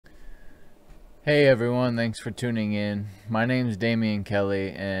Hey everyone, thanks for tuning in. My name is Damian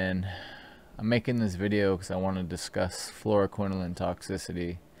Kelly and I'm making this video because I want to discuss fluoroquinolone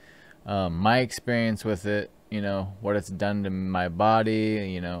toxicity. My experience with it, what it's done to my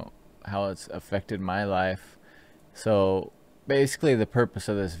body, how it's affected my life. So basically the purpose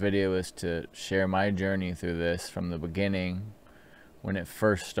of this video is to share my journey through this from the beginning when it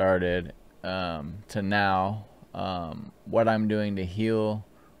first started to now, what I'm doing to heal,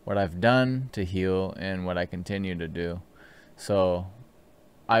 what I've done to heal, and what I continue to do. So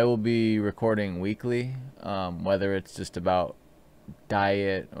I will be recording weekly, whether it's just about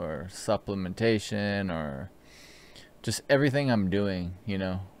diet or supplementation or just everything I'm doing,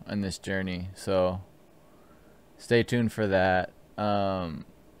 on this journey. So stay tuned for that.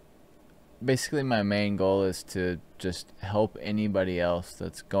 Basically my main goal is to just help anybody else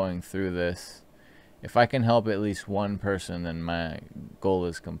that's going through this. If I can help at least one person, then my goal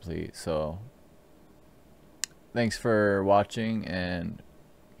is complete. So thanks for watching, and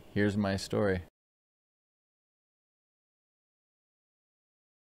here's my story.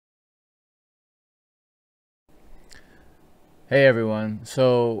 Hey everyone,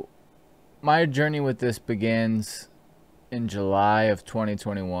 so my journey with this begins in July of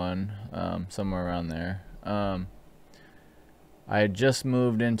 2021, somewhere around there. I had just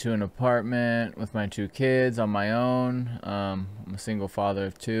moved into an apartment with my two kids on my own. I'm a single father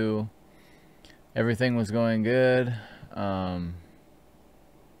of two. Everything was going good. And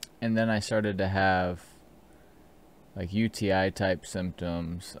then I started to have like UTI type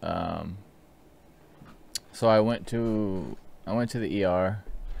symptoms. So I went to the ER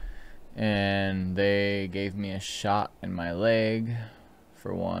and they gave me a shot in my leg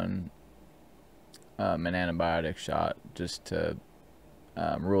for one. An antibiotic shot just to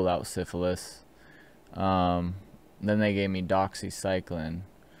rule out syphilis. Then they gave me doxycycline.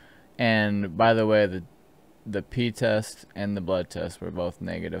 And by the way, the P test and the blood test were both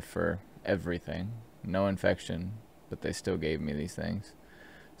negative for everything. No infection, but they still gave me these things.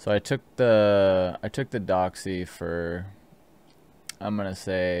 So I took the doxy for, I'm gonna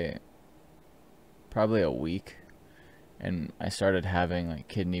say, probably a week. And I started having like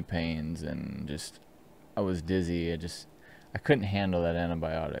kidney pains and just I was dizzy. I couldn't handle that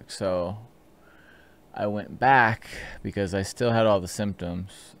antibiotic. So I went back because I still had all the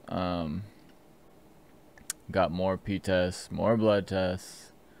symptoms. Got more P tests, more blood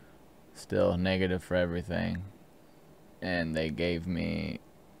tests, still negative for everything. And they gave me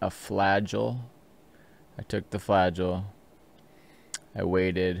a flagyl. I took the flagyl. I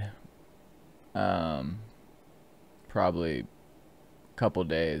waited probably couple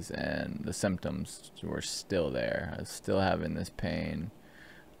days and the symptoms were still there. I was still having this pain.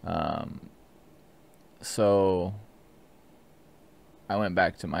 So I went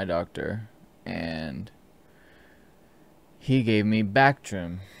back to my doctor and he gave me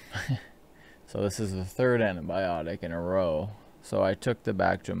Bactrim. So this is the third antibiotic in a row. So I took the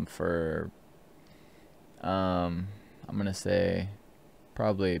Bactrim for I'm gonna say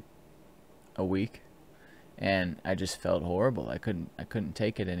probably a week. And I just felt horrible. I couldn't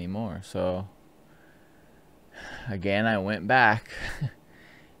take it anymore. So again, I went back.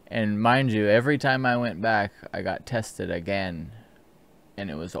 And mind you, every time I went back, I got tested again. And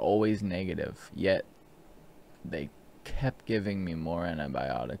it was always negative. Yet they kept giving me more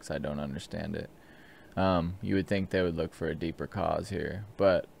antibiotics. I don't understand it. You would think they would look for a deeper cause here.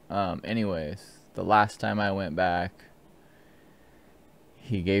 But anyways, the last time I went back,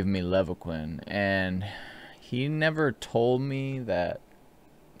 he gave me Levaquin. And he never told me that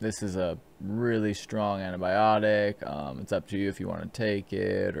this is a really strong antibiotic. It's up to you if you want to take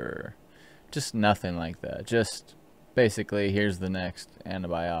it, or just nothing like that. Just basically, here's the next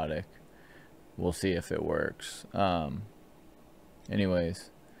antibiotic. We'll see if it works.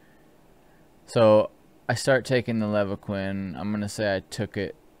 Anyways, so I start taking the Levaquin. I'm going to say I took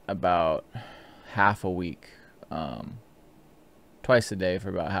it about half a week. Twice a day for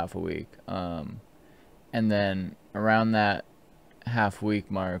about half a week. And then around that half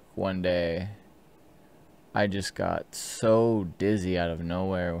week mark, one day, I just got so dizzy out of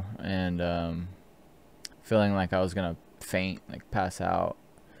nowhere and feeling like I was gonna faint, like pass out,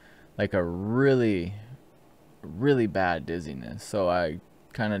 like a really, really bad dizziness. So I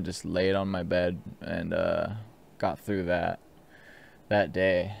kind of just laid on my bed and got through that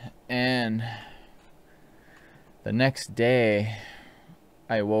day. And the next day,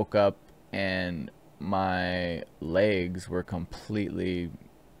 I woke up and my legs were completely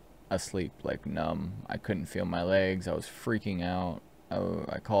asleep, like numb. I couldn't feel my legs. I was freaking out.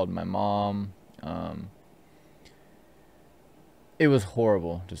 I called my mom. it was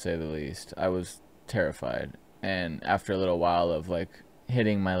horrible, to say the least. I was terrified. And after a little while of like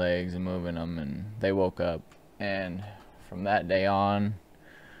hitting my legs and moving them, and they woke up. And from that day on,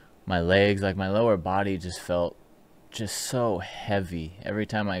 my legs, like my lower body, just felt just so heavy every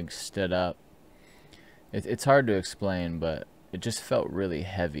time I stood up. It's hard to explain, but it just felt really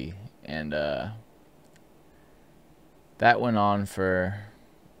heavy. And that went on for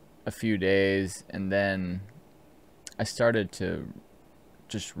a few days, and then I started to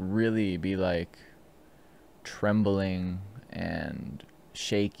just really be like trembling and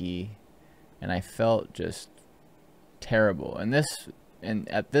shaky, and I felt just terrible. And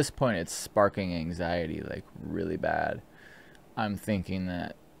at this point it's sparking anxiety like really bad. I'm thinking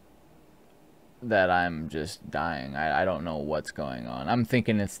that I'm just dying. I don't know what's going on. I'm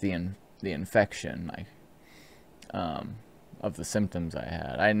thinking it's the infection, like of the symptoms I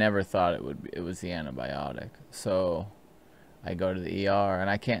had. I never thought it was the antibiotic. So I go to the ER, and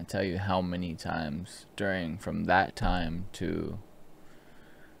I can't tell you how many times from that time to,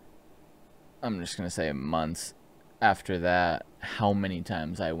 I'm just gonna say months after that, how many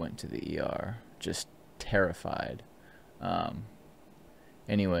times I went to the ER, just terrified.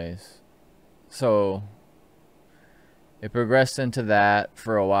 Anyways, so it progressed into that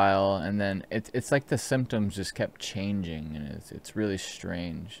for a while, and then it's like the symptoms just kept changing, and it's really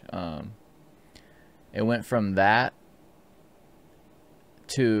strange. It went from that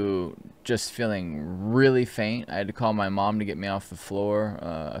to just feeling really faint. I had to call my mom to get me off the floor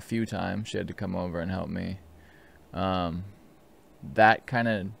a few times. She had to come over and help me. That kind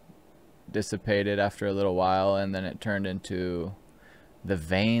of dissipated after a little while, and then it turned into the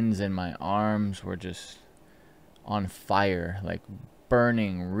veins in my arms were just on fire, like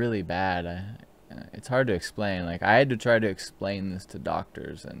burning really bad. It's hard to explain. Like, I had to try to explain this to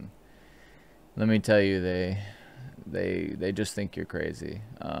doctors, and let me tell you, they just think you're crazy.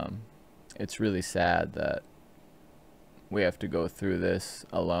 It's really sad that we have to go through this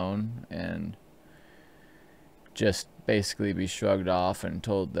alone and just basically be shrugged off and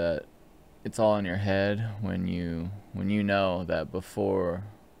told that it's all in your head, when you know that before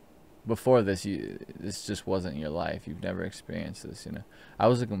this, this just wasn't your life. You've never experienced this, you know. I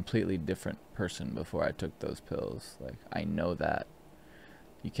was a completely different person before I took those pills. Like, I know that.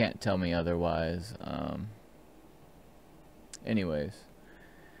 You can't tell me otherwise. Anyways,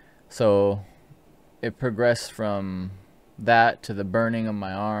 so it progressed from that to the burning of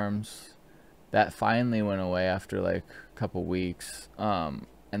my arms. That finally went away after like a couple weeks.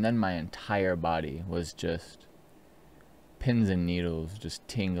 And then my entire body was just pins and needles, just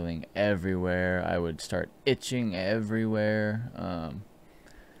tingling everywhere. I would start itching everywhere.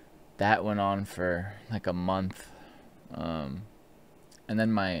 That went on for like a month. And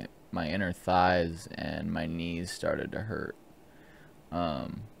then my inner thighs and my knees started to hurt.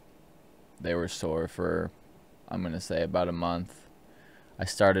 They were sore for, I'm gonna say, about a month. I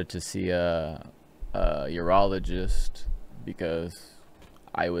started to see a urologist because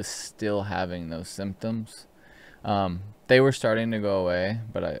I was still having those symptoms. They were starting to go away,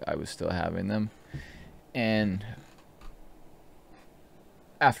 but I was still having them. And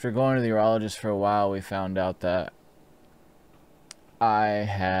after going to the urologist for a while, we found out that I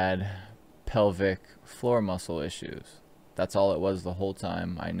had pelvic floor muscle issues. That's all it was the whole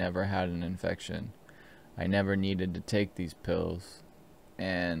time. I never had an infection. I never needed to take these pills.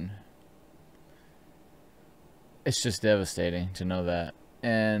 And it's just devastating to know that.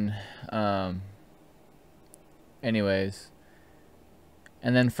 And anyways,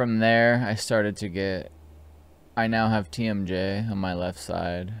 and then from there I now have TMJ on my left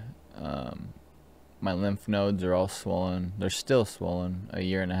side. My lymph nodes are all swollen. They're still swollen a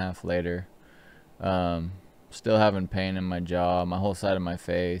year and a half later. Still having pain in my jaw, my whole side of my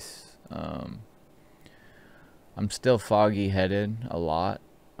face. I'm still foggy headed a lot.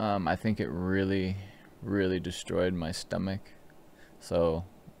 I think it really destroyed my stomach. So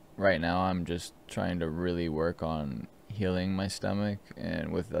right now I'm just trying to really work on healing my stomach,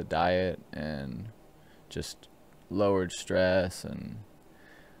 and with a diet and just lowered stress, and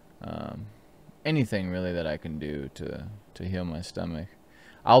anything really that I can do to heal my stomach.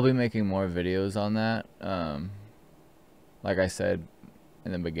 I'll be making more videos on that. Like I said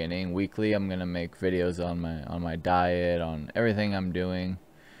in the beginning, weekly I'm gonna make videos on my diet, on everything I'm doing,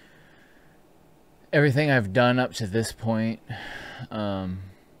 everything I've done up to this point.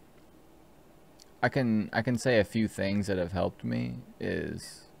 I can say a few things that have helped me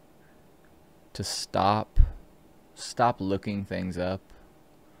is to stop looking things up.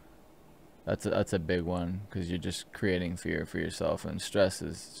 That's a big one, because you're just creating fear for yourself, and stress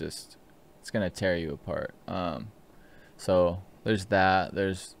is just, it's gonna tear you apart. So there's that.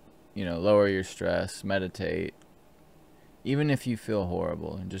 There's, you know, lower your stress, meditate. Even if you feel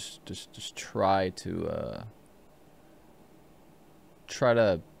horrible, and just try to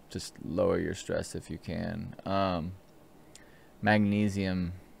just lower your stress if you can.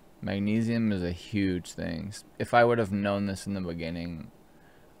 Magnesium is a huge thing. If I would have known this in the beginning,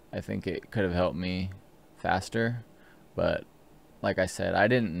 I think it could have helped me faster. But like I said, I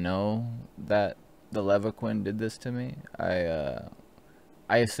didn't know that the Levaquin did this to me. I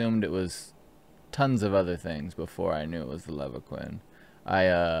assumed it was tons of other things before I knew it was the Levaquin.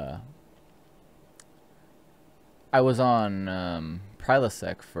 I was on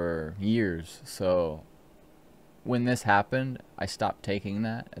Prilosec for years, so when this happened, I stopped taking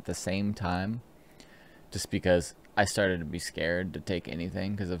that at the same time, just because I started to be scared to take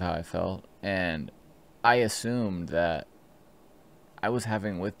anything because of how I felt, and I assumed that I was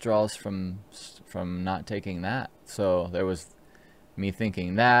having withdrawals from not taking that. So there was me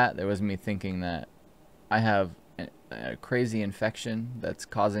thinking that. There was me thinking that I have a crazy infection that's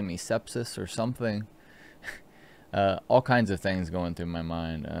causing me sepsis or something. All kinds of things going through my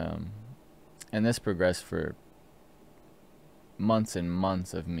mind. And this progressed for months and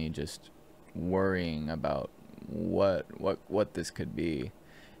months of me just worrying about what this could be.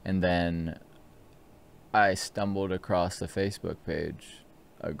 And then I stumbled across a Facebook page,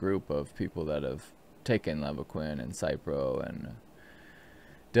 a group of people that have taken Levaquin and Cypro and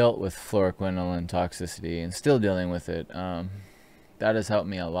dealt with Fluoroquinolone toxicity and still dealing with it. That has helped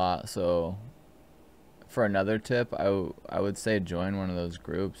me a lot. So for another tip, I would say join one of those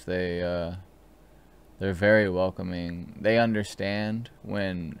groups. They're very welcoming. They understand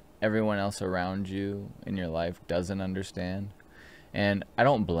when everyone else around you in your life doesn't understand. And I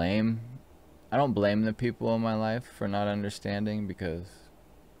don't blame the people in my life for not understanding, because,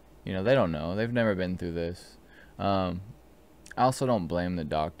 you know, they don't know. They've never been through this. I also don't blame the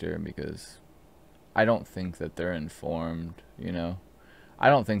doctor, because I don't think that they're informed, you know. I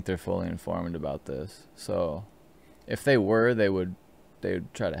don't think they're fully informed about this. So if they were, they would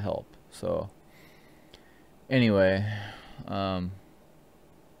try to help. So anyway,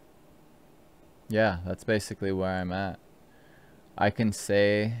 yeah, that's basically where I'm at. I can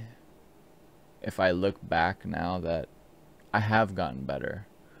say, if I look back now, that I have gotten better.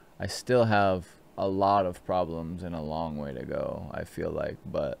 I still have a lot of problems and a long way to go, I feel like,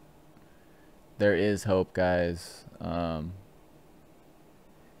 but there is hope, guys. I'm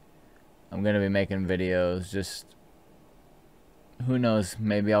gonna be making videos. Just, who knows,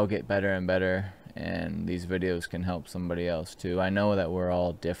 maybe I'll get better and better, and these videos can help somebody else too. I know that we're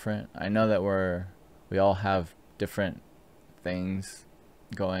all different. I know that we all have different things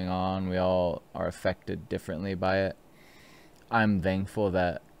going on. We all are affected differently by it. I'm thankful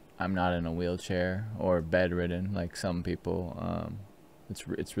that I'm not in a wheelchair or bedridden like some people.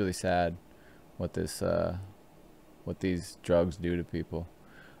 It's really sad what these drugs do to people.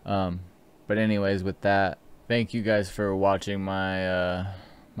 But anyways, with that, thank you guys for watching my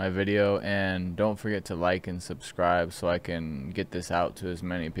my video, and don't forget to like and subscribe so I can get this out to as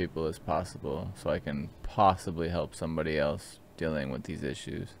many people as possible, so I can possibly help somebody else dealing with these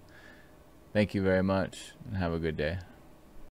issues. Thank you very much, and have a good day.